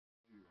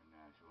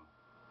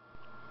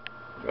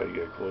Gotta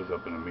get a close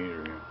up in the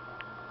meter here.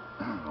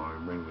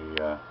 Let me bring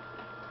the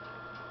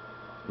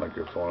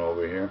microphone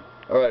over here.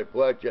 All right,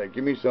 Blackjack,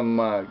 give me some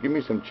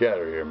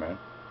chatter here, man.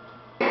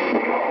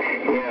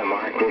 Yeah,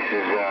 Mark, this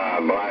is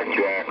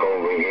Blackjack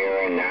over here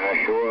in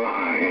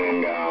Nashua,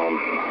 and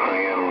I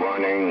am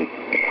running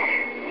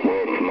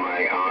with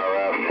my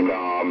RF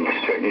knob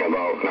sitting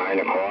about 9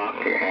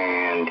 o'clock,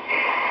 and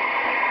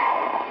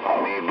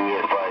maybe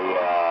if I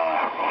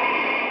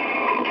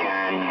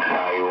can,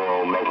 I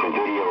will make a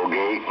video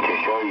gate to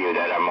show you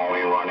that I'm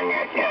only running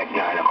at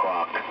 9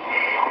 o'clock.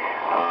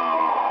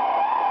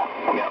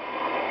 Yep,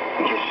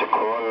 just a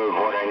quarter of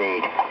what I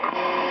need.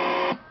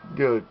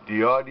 Dude,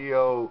 the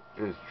audio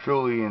is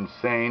truly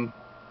insane.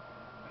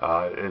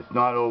 It's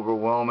not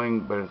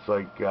overwhelming, but it's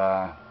like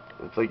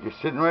you're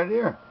sitting right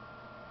here.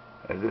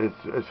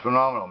 It's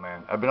phenomenal,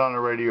 man. I've been on the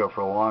radio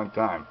for a long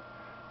time,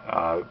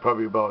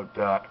 probably about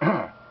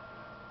I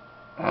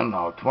don't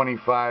know,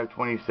 25,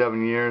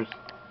 27 years,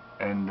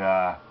 and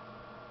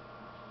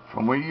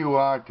from where you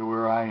are to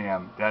where I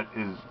am, that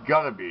is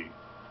gotta be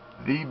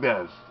the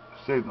best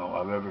signal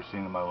I've ever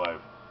seen in my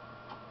life.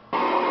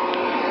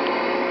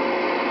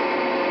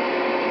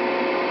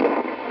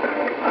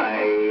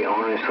 I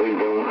honestly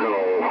don't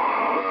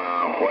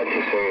know what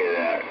to say to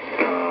that.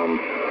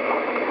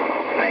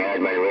 I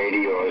had my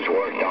radios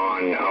worked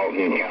on out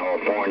in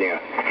California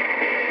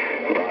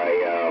by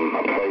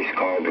a place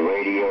called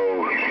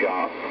Radio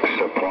Shop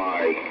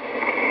Supply,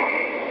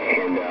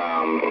 and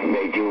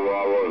they do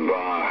all of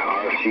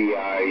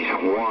RCI's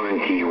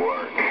warranty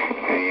work,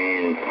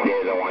 and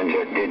they're the ones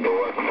that did the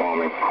work for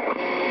me.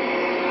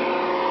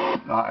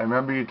 I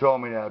remember you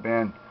told me that,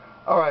 man.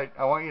 Alright,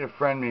 I want you to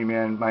friend me,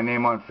 man. My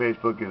name on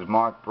Facebook is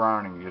Mark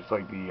Browning, just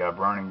like the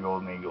Browning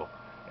Golden Eagle.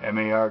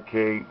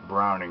 M-A-R-K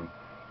Browning.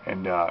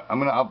 And I'm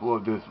going to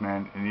upload this,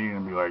 man, and you're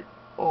going to be like,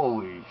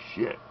 holy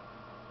shit.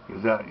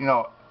 Because, you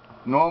know,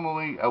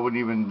 normally I wouldn't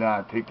even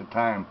take the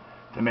time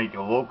to make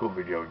a local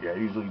video gate. I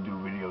usually do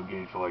video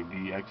gates for like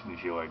DX and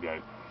shit like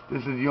that.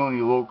 This is the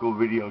only local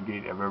video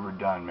gate I've ever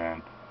done,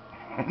 man.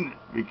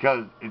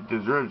 Because it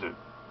deserves it.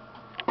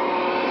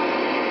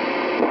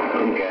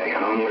 Okay,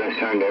 I'm going to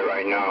send it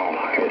right now.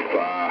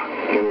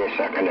 Give me a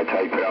second to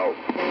type it out.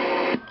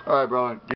 Alright, brother.